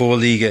Betrachtung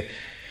vorliege,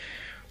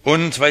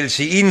 und weil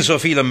sie ihn so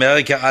vieler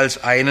merke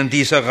als einen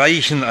dieser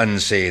Reichen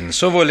ansehen,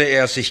 so wolle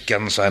er sich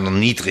gern seiner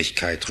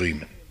Niedrigkeit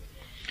rühmen.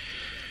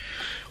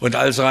 Und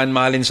als er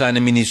einmal in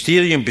seinem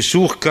Ministerium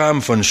Besuch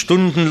kam von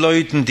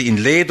Stundenleuten, die in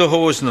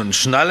Lederhosen und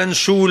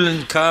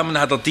Schnallenschuhen kamen,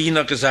 hat der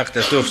Diener gesagt,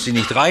 er dürfte sie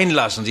nicht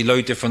reinlassen, die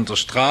Leute von der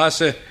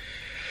Straße.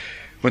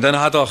 Und dann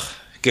hat er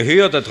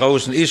gehört, da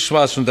draußen ist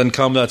was, und dann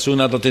kam er dazu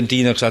und hat er den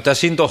Diener gesagt, das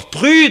sind doch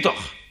Brüder,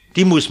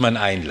 die muss man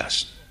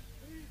einlassen.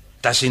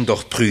 Das sind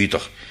doch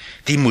Brüder.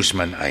 Die muss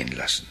man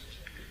einlassen.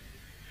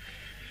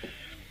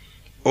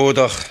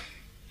 Oder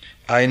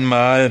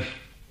einmal,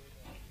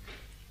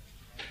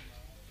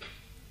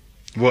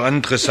 wo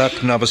andere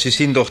sagten, aber Sie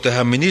sind doch der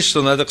Herr Minister,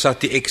 und dann hat er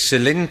gesagt, die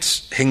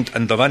Exzellenz hängt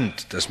an der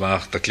Wand. Das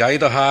war der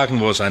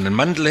Kleiderhaken, wo er seinen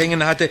Mantel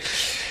hängen hatte.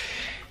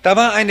 Da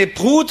war eine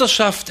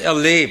Bruderschaft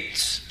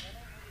erlebt.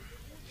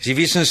 Sie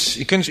wissen es,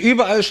 Sie können es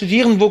überall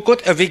studieren, wo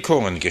Gott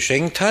Erweckungen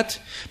geschenkt hat.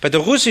 Bei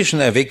der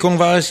russischen Erweckung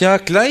war es ja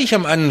gleich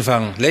am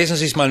Anfang. Lesen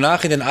Sie es mal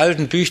nach in den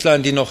alten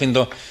Büchlein, die noch in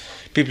der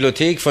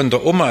Bibliothek von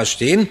der Oma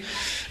stehen,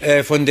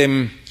 von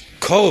dem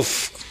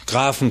Korff,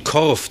 Grafen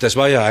Korff. Das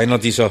war ja einer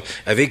dieser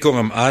Erweckungen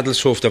am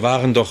Adelshof. Da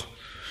waren doch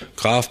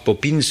Graf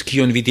Bobinski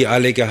und wie die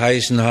alle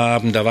geheißen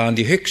haben. Da waren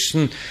die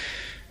höchsten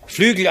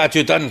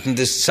Flügeladjutanten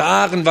des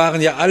Zaren,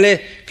 waren ja alle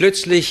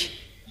plötzlich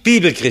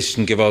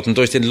Bibelchristen geworden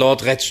durch den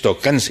Lord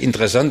Redstock. Ganz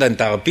interessant, ein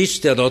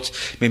Darbist, der dort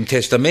mit dem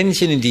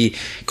Testamentchen in die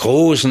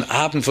großen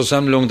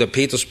Abendversammlungen der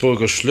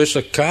Petersburger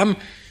Schlösser kam.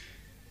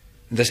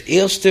 Und das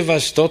Erste,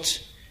 was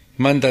dort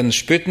man dann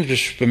spöttend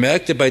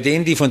bemerkte, bei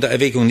denen, die von der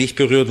Erweckung nicht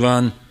berührt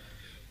waren,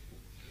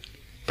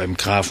 beim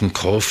Grafen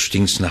Korff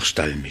stinkt's nach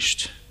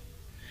Stallmist.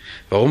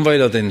 Warum?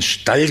 Weil er den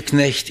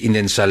Stallknecht in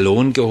den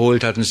Salon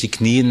geholt hat und sie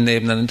knien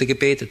nebeneinander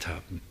gebetet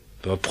haben.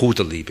 Da war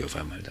Bruderliebe auf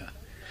einmal da.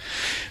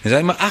 Ich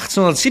sage immer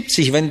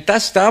 1870, wenn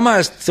das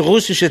damals der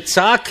russische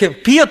Zar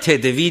kapiert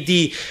hätte, wie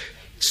die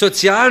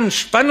sozialen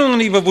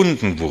Spannungen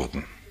überwunden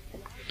wurden.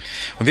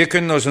 Und wir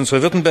können aus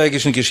unserer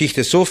württembergischen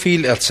Geschichte so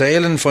viel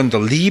erzählen von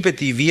der Liebe,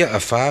 die wir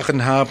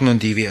erfahren haben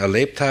und die wir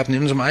erlebt haben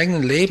in unserem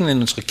eigenen Leben, in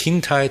unserer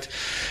Kindheit,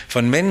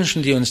 von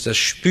Menschen, die uns das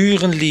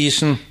spüren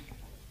ließen,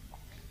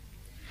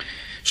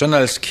 schon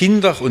als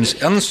Kinder uns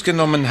ernst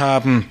genommen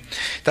haben.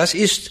 Das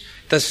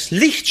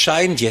Licht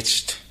scheint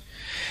jetzt.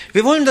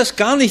 Wir wollen das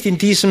gar nicht in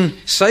diesem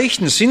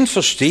seichten Sinn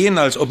verstehen,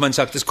 als ob man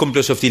sagt, es kommt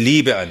bloß auf die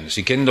Liebe an.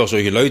 Sie kennen doch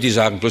solche Leute, die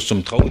sagen bloß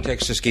zum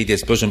Trautext, es geht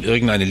jetzt bloß um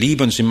irgendeine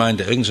Liebe und sie meinen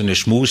da irgendeine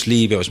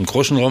Schmusliebe aus dem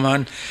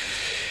Groschenroman.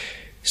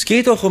 Es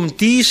geht doch um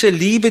diese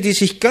Liebe, die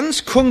sich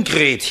ganz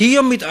konkret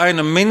hier mit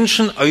einem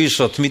Menschen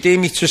äußert, mit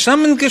dem ich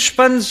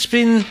zusammengespannt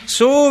bin,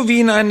 so wie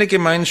in einer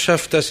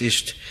Gemeinschaft das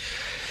ist.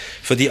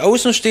 Für die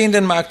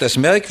Außenstehenden mag das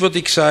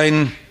merkwürdig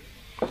sein,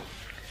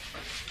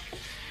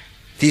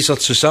 dieser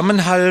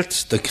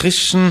Zusammenhalt der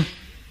Christen.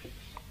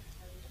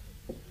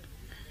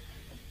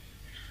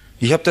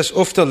 Ich habe das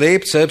oft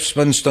erlebt, selbst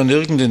wenn es dann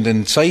irgend in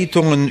den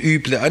Zeitungen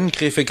üble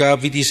Angriffe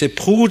gab, wie diese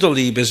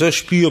Bruderliebe so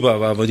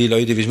spürbar war, wo die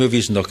Leute wissen, wir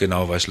wissen doch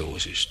genau, was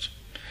los ist.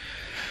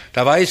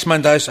 Da weiß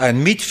man, da ist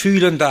ein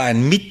Mitfühlen, da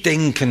ein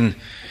Mitdenken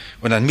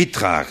und ein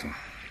Mittragen.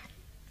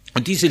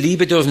 Und diese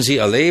Liebe dürfen Sie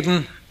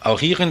erleben, auch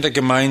hier in der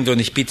Gemeinde, und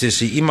ich bitte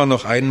Sie immer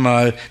noch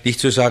einmal, nicht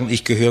zu sagen,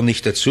 ich gehöre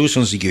nicht dazu,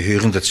 sondern Sie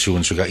gehören dazu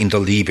und sogar in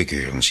der Liebe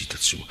gehören Sie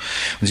dazu.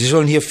 Und Sie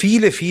sollen hier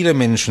viele, viele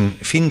Menschen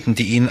finden,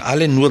 die Ihnen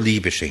alle nur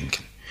Liebe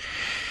schenken.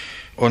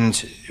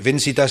 Und wenn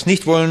Sie das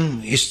nicht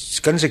wollen, ist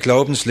das ganze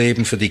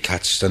Glaubensleben für die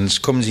Katz, dann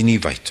kommen Sie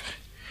nie weiter.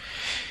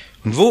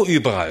 Und wo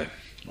überall?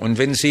 Und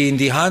wenn Sie in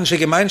die Hahnsche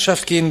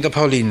Gemeinschaft gehen, in der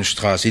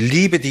Paulinenstraße,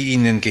 Liebe, die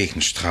Ihnen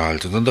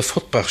entgegenstrahlt, oder in der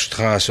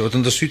Fortbachstraße, oder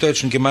in der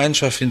Süddeutschen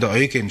Gemeinschaft in der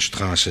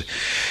Eugenstraße,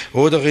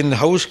 oder in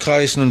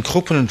Hauskreisen und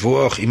Gruppen und wo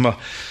auch immer,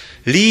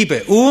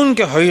 Liebe,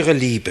 ungeheure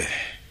Liebe.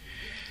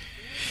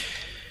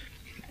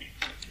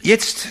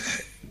 Jetzt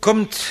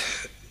kommt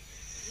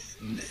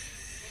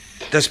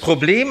das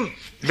Problem,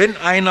 wenn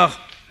einer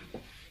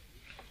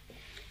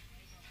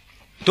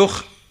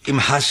doch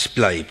im Hass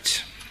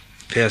bleibt.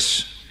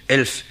 Vers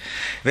 11.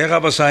 Wer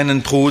aber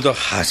seinen Bruder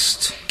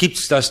hasst,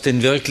 gibt's das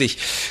denn wirklich?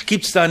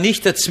 Gibt's da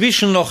nicht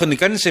dazwischen noch eine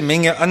ganze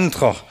Menge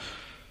anderer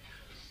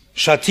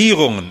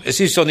Schattierungen? Es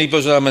ist doch nicht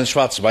bloß, dass man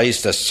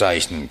schwarz-weiß das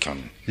zeichnen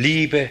kann.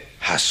 Liebe,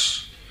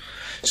 Hass.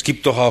 Es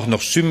gibt doch auch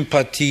noch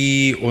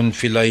Sympathie und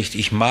vielleicht,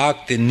 ich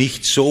mag den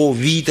nicht so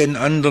wie den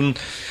anderen.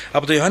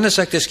 Aber der Johannes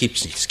sagt, es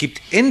gibt's nicht. Es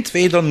gibt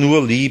entweder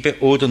nur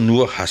Liebe oder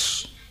nur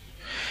Hass.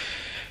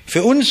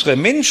 Für unsere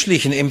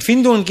menschlichen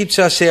Empfindungen gibt's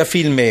ja sehr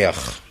viel mehr.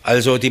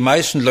 Also die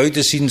meisten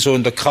Leute sind so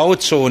in der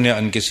Grauzone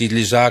angesiedelt.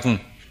 Die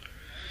sagen,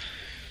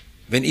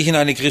 wenn ich in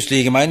eine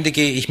christliche Gemeinde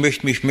gehe, ich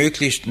möchte mich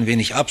möglichst ein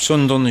wenig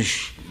absondern.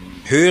 Ich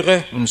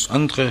höre und das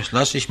andere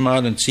lasse ich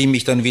mal und ziehe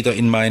mich dann wieder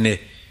in meine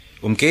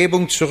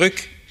Umgebung zurück.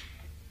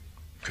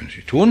 Können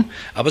Sie tun,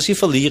 aber Sie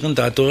verlieren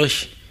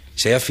dadurch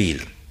sehr viel.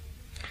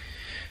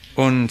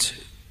 Und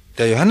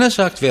der Johannes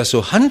sagt, wer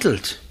so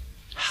handelt,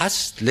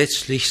 hasst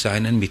letztlich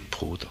seinen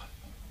Mitbruder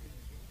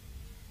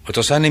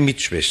oder seine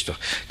Mitschwester.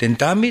 Denn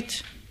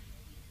damit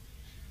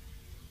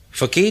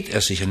vergeht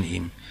er sich an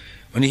ihm.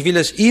 Und ich will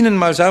es Ihnen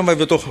mal sagen, weil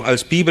wir doch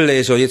als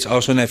Bibelleser jetzt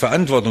auch so eine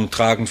Verantwortung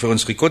tragen für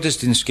unsere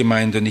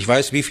Gottesdienstgemeinde. Und ich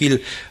weiß, wie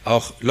viel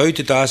auch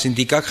Leute da sind,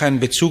 die gar keinen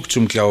Bezug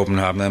zum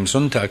Glauben haben am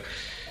Sonntag.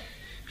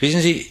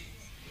 Wissen Sie,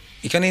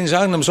 ich kann Ihnen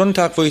sagen, am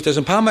Sonntag, wo ich das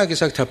ein paar Mal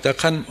gesagt habe, da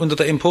kann unter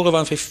der Empore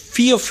waren vielleicht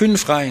 4,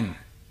 5 Reihen,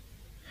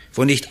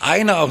 wo nicht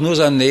einer auch nur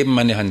seinem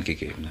Nebenmann eine Hand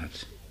gegeben hat.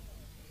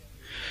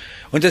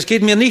 Und es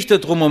geht mir nicht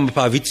darum, um ein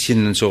paar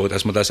Witzchen und so,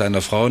 dass man da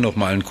seiner Frau noch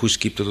mal einen Kuss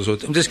gibt oder so.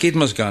 Um das geht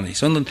mir gar nicht,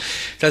 sondern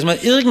dass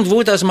man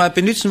irgendwo das mal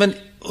benutzen,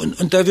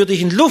 und da würde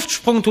ich einen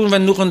Luftsprung tun,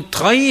 wenn nur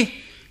 3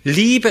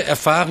 Liebe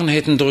erfahren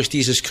hätten durch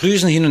dieses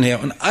Grüßen hin und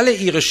her und alle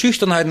ihre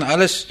Schüchternheiten,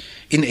 alles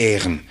in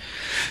Ehren.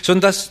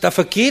 Sondern da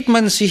vergeht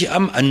man sich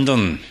am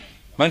anderen.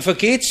 Man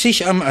vergeht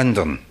sich am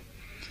anderen.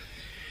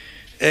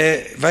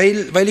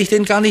 Weil ich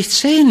den gar nicht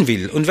sehen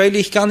will und weil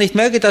ich gar nicht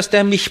merke, dass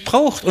der mich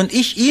braucht und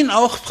ich ihn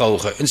auch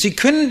brauche. Und Sie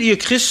können Ihr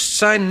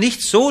Christsein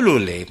nicht solo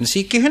leben.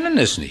 Sie können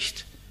es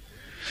nicht.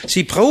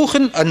 Sie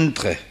brauchen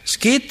andere. Es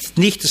geht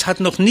nicht, es hat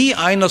noch nie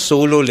einer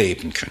solo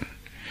leben können.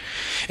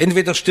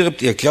 Entweder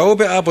stirbt Ihr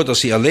Glaube ab oder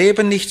Sie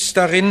erleben nichts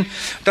darin.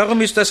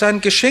 Darum ist das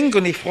ein Geschenk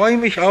und ich freue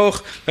mich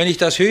auch, wenn ich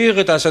das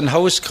höre, dass ein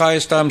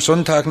Hauskreis da am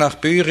Sonntag nach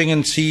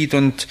Böhringen zieht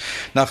und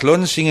nach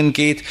Lonsingen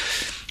geht.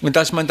 Und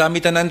dass man da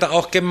miteinander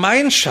auch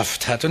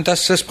Gemeinschaft hat und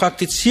dass das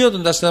praktiziert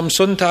und dass am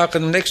Sonntag,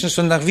 am nächsten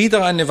Sonntag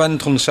wieder eine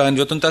Wanderung sein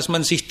wird und dass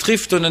man sich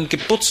trifft und einen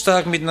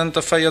Geburtstag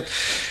miteinander feiert.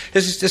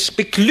 Das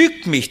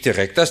beglückt mich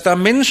direkt, dass da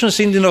Menschen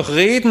sind, die noch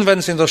reden,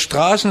 wenn sie in der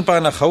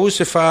Straßenbahn nach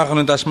Hause fahren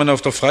und dass man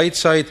auf der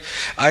Freizeit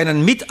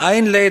einen mit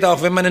einlädt,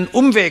 auch wenn man einen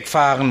Umweg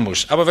fahren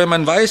muss. Aber wenn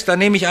man weiß, da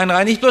nehme ich einen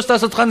rein, nicht bloß,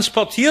 dass er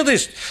transportiert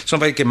ist,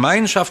 sondern weil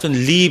Gemeinschaft und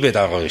Liebe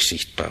dadurch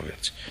sichtbar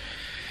wird.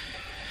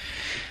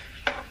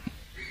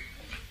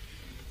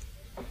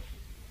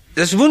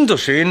 Das ist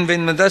wunderschön,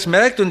 wenn man das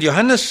merkt. Und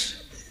Johannes,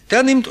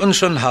 der nimmt uns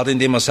schon hart,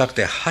 indem er sagt,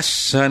 der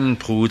hasst seinen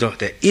Bruder,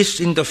 der ist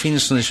in der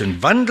Finsternis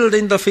und wandelt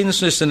in der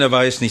Finsternis, denn er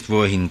weiß nicht,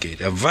 wo er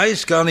hingeht. Er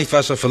weiß gar nicht,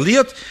 was er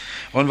verliert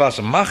und was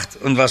er macht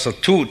und was er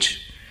tut.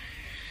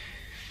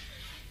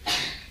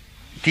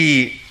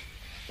 Die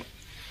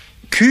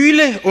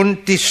Kühle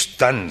und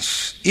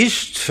Distanz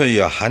ist für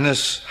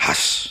Johannes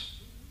Hass.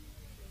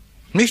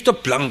 Nicht der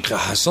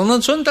blanke Hass,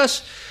 sondern schon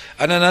das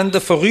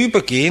aneinander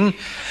vorübergehen.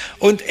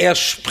 Und er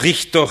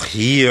spricht doch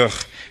hier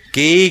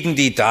gegen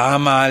die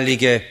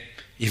damalige,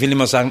 ich will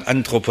immer sagen,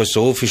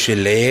 anthroposophische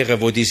Lehre,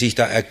 wo die sich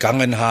da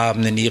ergangen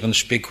haben in ihren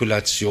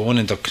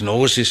Spekulationen der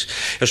Gnosis.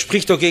 Er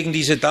spricht doch gegen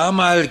diese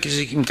damalige,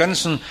 im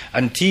ganzen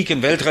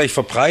antiken Weltreich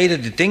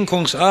verbreitete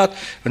Denkungsart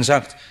und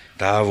sagt,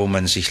 da, wo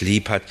man sich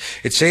lieb hat.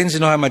 Jetzt sehen Sie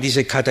noch einmal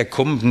diese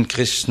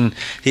Katakombenchristen,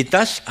 die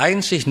das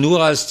einzig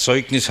nur als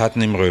Zeugnis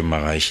hatten im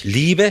Römerreich.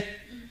 Liebe.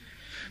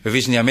 Wir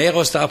wissen ja mehr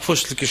aus der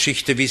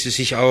Apostelgeschichte, wie sie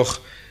sich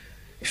auch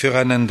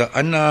füreinander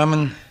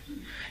annahmen.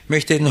 Ich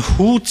möchte den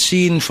Hut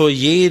ziehen vor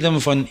jedem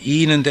von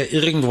Ihnen, der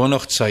irgendwo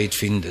noch Zeit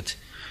findet,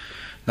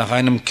 nach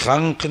einem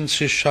Kranken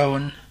zu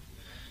schauen.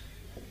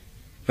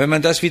 Wenn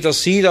man das wieder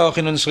sieht, auch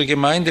in unserer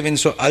Gemeinde, wenn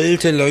so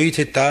alte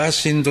Leute da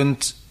sind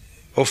und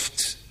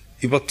oft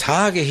über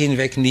Tage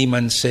hinweg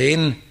niemand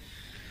sehen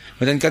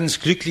und dann ganz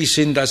glücklich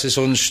sind, dass sie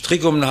so einen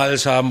Strick um den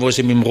Hals haben, wo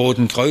sie mit dem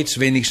Roten Kreuz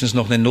wenigstens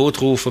noch eine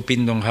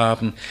Notrufverbindung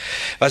haben.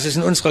 Was es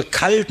in unserer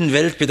kalten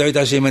Welt bedeutet,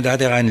 dass jemand da,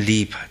 der einen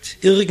lieb hat,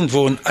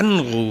 irgendwo einen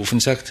Anruf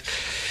und sagt,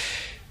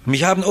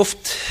 mich haben oft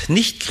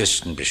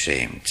Nichtchristen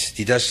beschämt,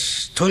 die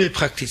das toll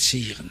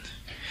praktizieren.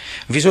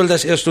 Und wie soll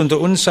das erst unter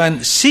uns sein?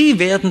 Sie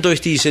werden durch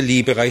diese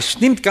Liebe reich.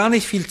 Es nimmt gar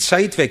nicht viel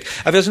Zeit weg.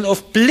 Aber wir sind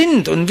oft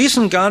blind und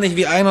wissen gar nicht,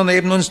 wie einer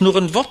neben uns nur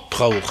ein Wort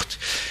braucht.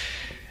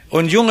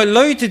 Und junge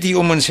Leute, die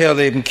um uns her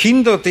leben,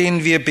 Kinder,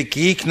 denen wir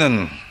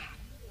begegnen,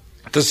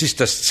 das ist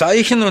das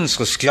Zeichen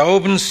unseres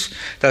Glaubens,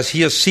 das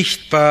hier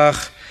sichtbar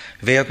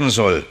werden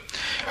soll.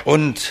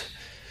 Und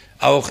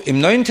auch im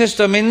Neuen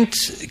Testament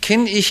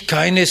kenne ich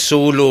keine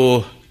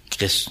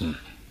Solo-Christen.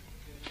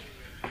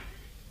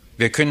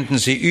 Wir könnten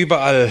sie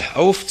überall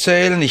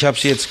aufzählen. Ich habe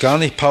sie jetzt gar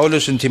nicht.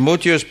 Paulus und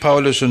Timotheus,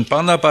 Paulus und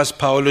Barnabas,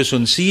 Paulus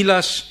und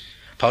Silas.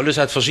 Paulus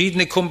hat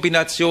verschiedene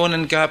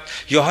Kombinationen gehabt.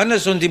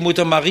 Johannes und die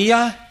Mutter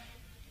Maria.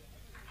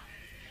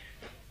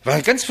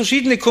 Waren ganz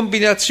verschiedene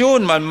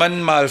Kombinationen, mal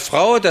Mann, mal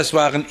Frau, das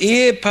waren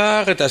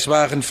Ehepaare, das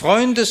waren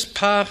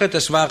Freundespaare,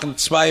 das waren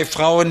zwei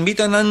Frauen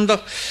miteinander.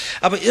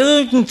 Aber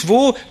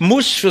irgendwo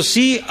muss für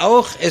sie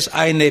auch es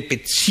eine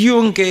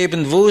Beziehung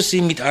geben, wo sie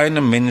mit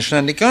einem Menschen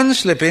eine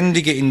ganz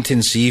lebendige,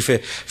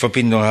 intensive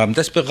Verbindung haben.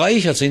 Das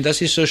bereichert sie,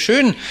 das ist so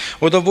schön.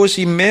 Oder wo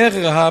sie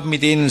mehrere haben,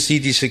 mit denen sie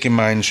diese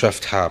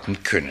Gemeinschaft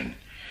haben können.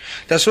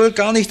 Das soll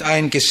gar nicht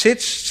ein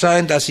Gesetz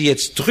sein, das sie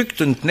jetzt drückt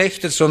und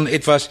knechtet, sondern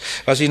etwas,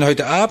 was ihnen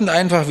heute Abend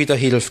einfach wieder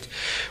hilft.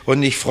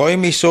 Und ich freue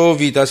mich so,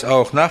 wie das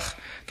auch nach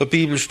der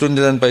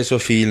Bibelstunde dann bei so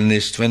vielen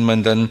ist, wenn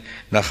man dann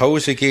nach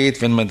Hause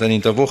geht, wenn man dann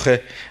in der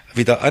Woche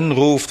wieder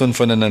anruft und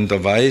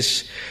voneinander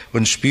weiß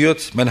und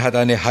spürt, man hat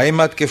eine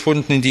Heimat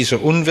gefunden in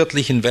dieser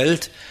unwirtlichen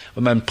Welt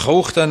und man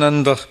braucht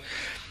einander.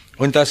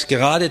 Und dass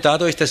gerade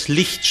dadurch das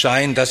Licht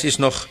scheint, das ist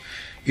noch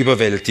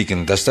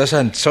überwältigend, dass das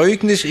ein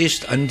Zeugnis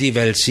ist an die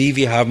Welt. Sie,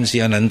 wie haben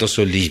sie einander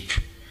so lieb.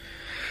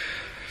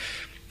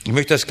 Ich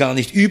möchte das gar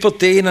nicht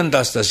überdehnen,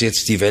 dass das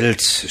jetzt die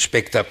Welt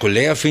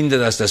spektakulär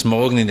findet, dass das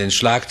morgen in den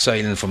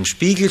Schlagzeilen vom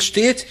Spiegel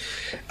steht,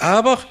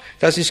 aber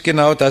das ist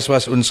genau das,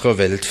 was unserer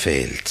Welt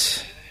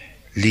fehlt.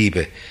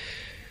 Liebe.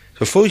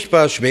 So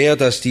furchtbar schwer,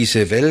 dass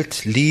diese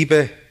Welt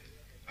Liebe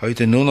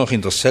heute nur noch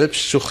in der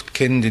Selbstsucht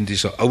kennt, in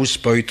dieser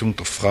Ausbeutung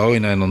der Frau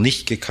in einer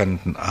nicht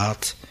gekannten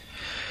Art,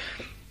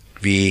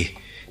 wie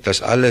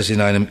das alles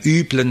in einem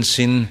üblen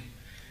Sinn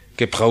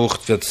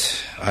gebraucht wird.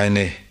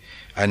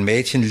 Ein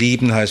Mädchen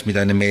lieben heißt mit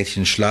einem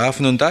Mädchen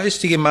schlafen. Und da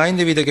ist die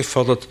Gemeinde wieder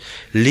gefordert,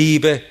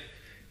 Liebe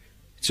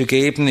zu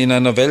geben in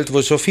einer Welt,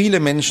 wo so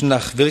viele Menschen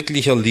nach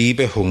wirklicher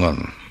Liebe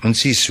hungern und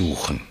sie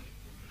suchen.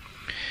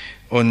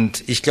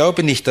 Und ich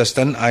glaube nicht, dass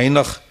dann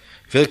einer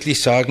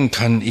wirklich sagen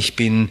kann, ich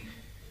bin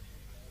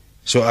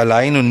so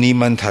allein und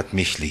niemand hat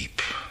mich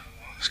lieb.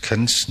 Das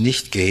kann es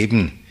nicht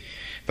geben,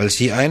 weil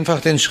sie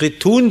einfach den Schritt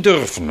tun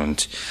dürfen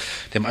und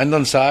dem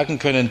anderen sagen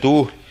können,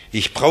 du,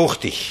 ich brauche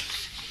dich.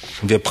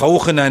 Und wir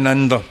brauchen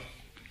einander,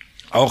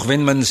 auch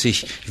wenn man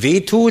sich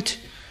wehtut.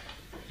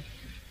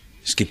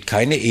 Es gibt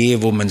keine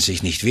Ehe, wo man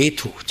sich nicht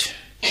wehtut,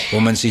 wo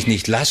man sich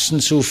nicht Lasten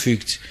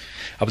zufügt.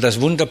 Aber das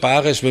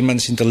Wunderbare ist, wenn man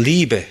es in der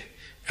Liebe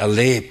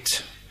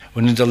erlebt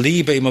und in der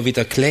Liebe immer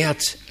wieder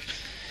klärt.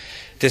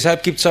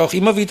 Deshalb gibt es auch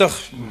immer wieder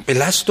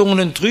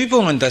Belastungen und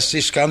Trübungen. Das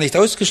ist gar nicht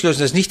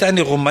ausgeschlossen. Das ist nicht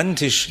eine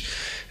romantisch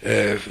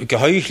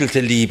geheuchelte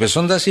Liebe,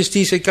 sondern das ist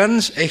diese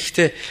ganz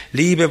echte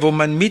Liebe, wo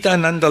man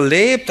miteinander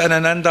lebt,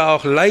 aneinander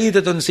auch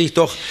leidet und sich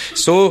doch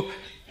so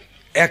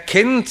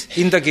erkennt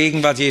in der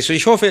Gegenwart Jesu.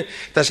 Ich hoffe,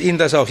 dass Ihnen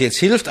das auch jetzt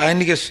hilft,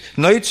 einiges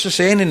neu zu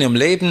sehen in Ihrem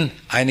Leben,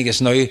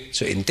 einiges neu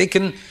zu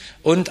entdecken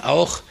und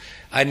auch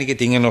einige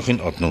Dinge noch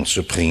in Ordnung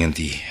zu bringen,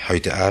 die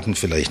heute Abend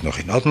vielleicht noch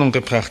in Ordnung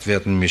gebracht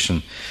werden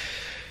müssen,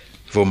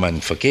 wo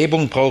man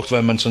Vergebung braucht,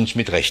 weil man sonst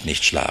mit Recht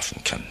nicht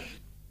schlafen kann.